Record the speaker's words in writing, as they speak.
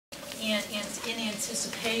And in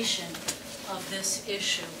anticipation of this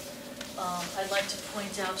issue, I'd like to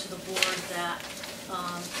point out to the board that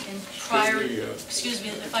in prior, excuse me,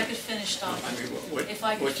 if I could finish, Don. I mean, what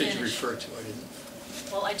did you refer to? I didn't.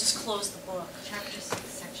 Well, I just closed the book. Chapter 6,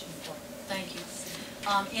 Section 4. Thank you.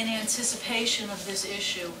 In anticipation of this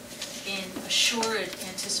issue, in assured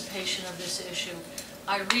anticipation of this issue,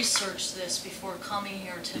 I researched this before coming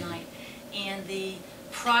here tonight, and the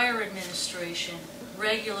prior administration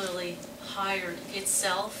regularly hired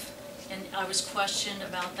itself, and I was questioned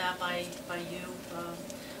about that by you,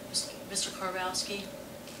 Mr. Karbowski,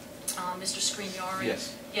 Mr. Sgrignari.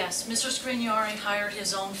 Yes. Yes, Mr. Sgrignari hired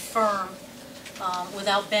his own firm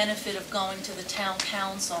without benefit of going to the town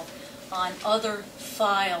council on other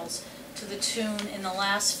files to the tune, in the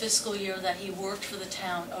last fiscal year that he worked for the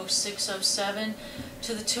town, 06-07,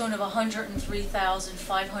 to the tune of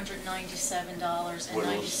 $103,597.97. Were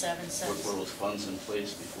those funds in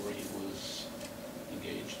place before he was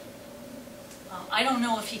engaged? I don't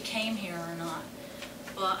know if he came here or not,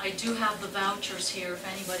 but I do have the vouchers here if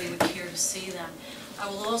anybody would care to see them. I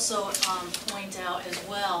will also point out as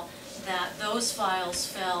well that those files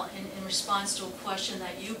fell in response to a question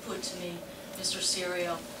that you put to me, Mr.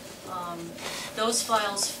 Serio. Those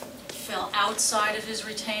files fell outside of his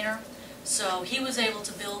retainer, so he was able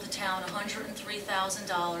to bill the town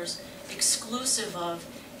 $103,000 exclusive of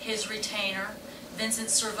his retainer, Vincent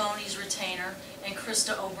Cervoni's retainer, and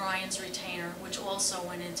Krista O'Brien's retainer, which also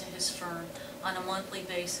went into his firm on a monthly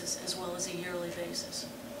basis as well as a yearly basis.